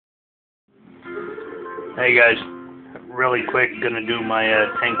Hey guys, really quick, gonna do my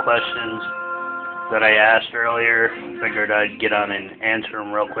 10 questions that I asked earlier. Figured I'd get on and answer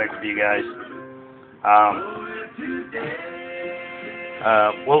them real quick for you guys.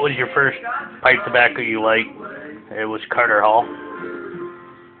 What was your first pipe tobacco you liked? It was Carter Hall.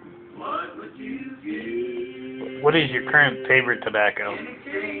 What is your current favorite tobacco?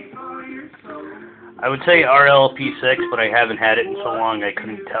 I would say RLP6, but I haven't had it in so long I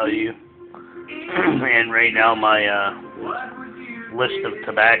couldn't tell you. And right now my list of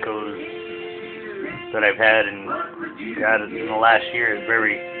tobaccos that I've had and got in the last year is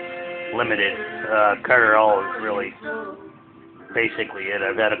very limited. Carter Hall is really basically it.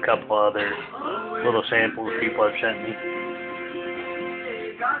 I've had a couple other little samples people have sent me,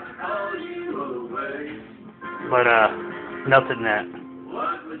 but nothing that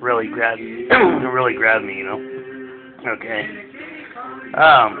really grabbed me, you know. Okay.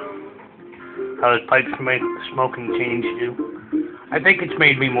 How has pipe smoking changed you? I think it's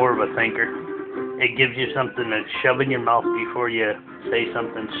made me more of a thinker. It gives you something to shove in your mouth before you say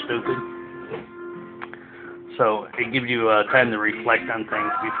something stupid. So it gives you time to reflect on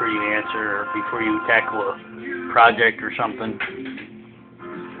things before you answer or before you tackle a project or something.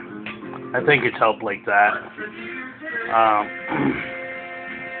 I think it's helped like that.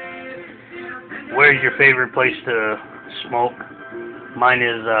 Where's your favorite place to smoke? Mine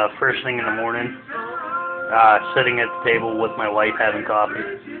is first thing in the morning, sitting at the table with my wife having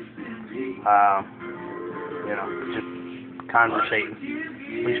coffee. You know, just conversating.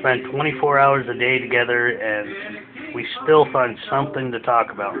 We spend 24 hours a day together, and we still find something to talk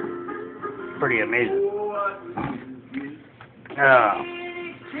about. Pretty amazing.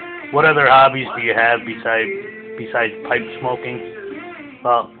 What other hobbies do you have besides pipe smoking?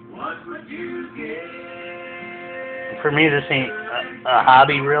 Well, for me, this ain't a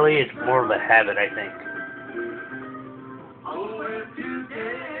hobby, really. It's more of a habit, I think.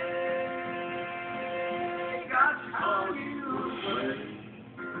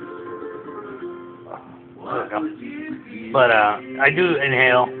 But I do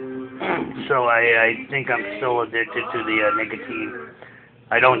inhale, so I think I'm still addicted to the nicotine.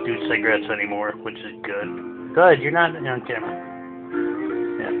 I don't do cigarettes anymore, which is good. Good, you're not on camera.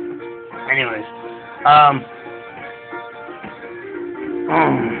 Yeah. Anyways,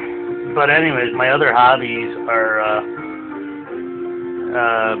 but anyways, my other hobbies are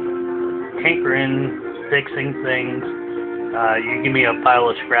tinkering, fixing things. You give me a pile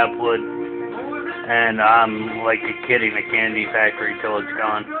of scrap wood, and I'm like a kid in a candy factory till it's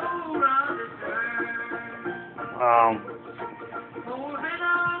gone.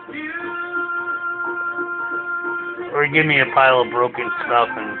 Or give me a pile of broken stuff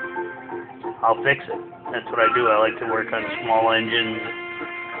and I'll fix it. That's what I do. I like to work on small engines.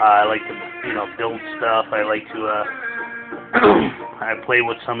 I like to, build stuff. I like to, I play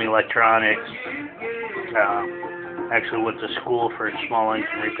with some electronics. Actually went to school for small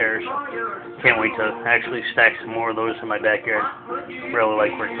engine repairs. Can't wait to actually stack some more of those in my backyard. Really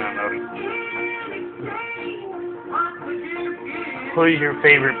like working on those. Who is your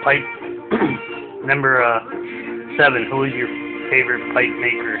favorite pipe? Number 7. Who is your favorite pipe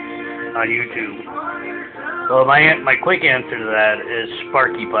maker on YouTube? Well, my quick answer to that is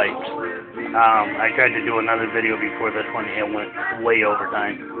Sparky Pipes. I tried to do another video before this one. It went way over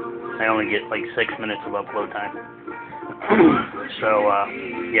time. I only get like 6 minutes of upload time. So,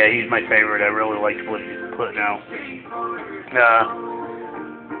 yeah, he's my favorite. I really liked what he's putting out.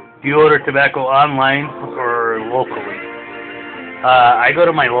 Do you order tobacco online or locally? I go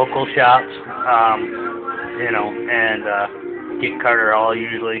to my local shops, and get Carter Hall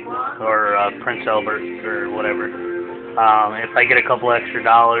usually, or Prince Albert, or whatever. If I get a couple extra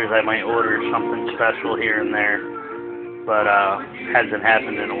dollars, I might order something special here and there, but hasn't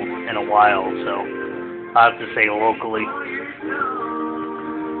happened in a while, so I have to say locally.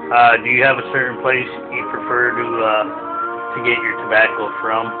 Do you have a certain place you prefer to get your tobacco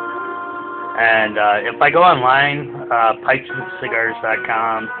from? And if I go online,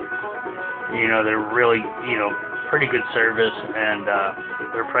 pipesandcigars.com, they're really, pretty good service, and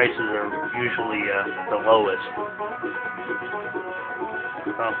their prices are usually the lowest.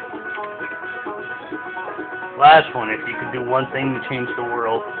 Last one, if you could do one thing to change the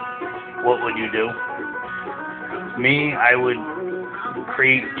world, what would you do? Me, I would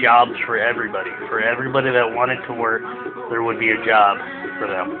create jobs for everybody. For everybody that wanted to work, there would be a job for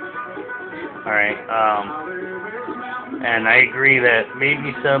them. Alright, and I agree that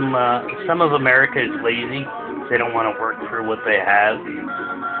maybe some of America is lazy. They don't want to work for what they have.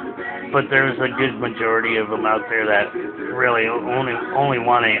 But there's a good majority of them out there that really only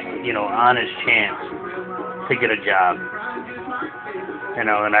want a, honest chance. to get a job. You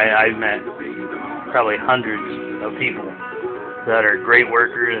know, and I've met probably hundreds of people that are great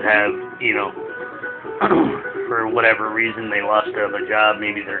workers, have, you know, for whatever reason they lost a job,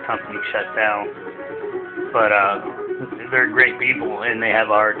 maybe their company shut down, but they're great people and they have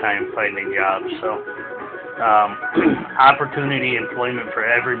a hard time finding jobs. So opportunity, employment for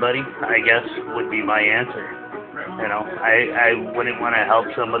everybody, I guess, would be my answer. You know, I wouldn't want to help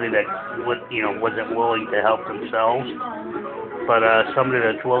somebody that wasn't willing to help themselves, but somebody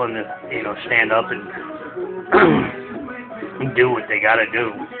that's willing to, you know, stand up and do what they got to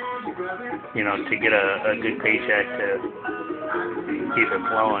do, you know, to get a good paycheck to keep it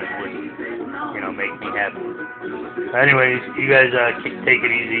flowing would, you know, make me happy. Anyways, you guys take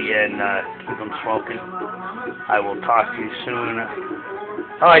it easy and keep them smoking. I will talk to you soon.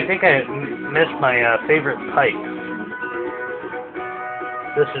 Oh, I think I missed my favorite pipe.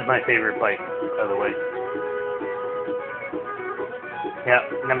 This is my favorite pipe, by the way. Yeah,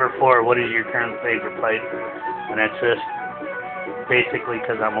 number 4, what is your current favorite pipe? And that's just basically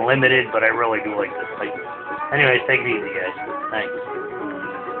because I'm limited, but I really do like this pipe. Anyways, take it easy, guys. Thanks.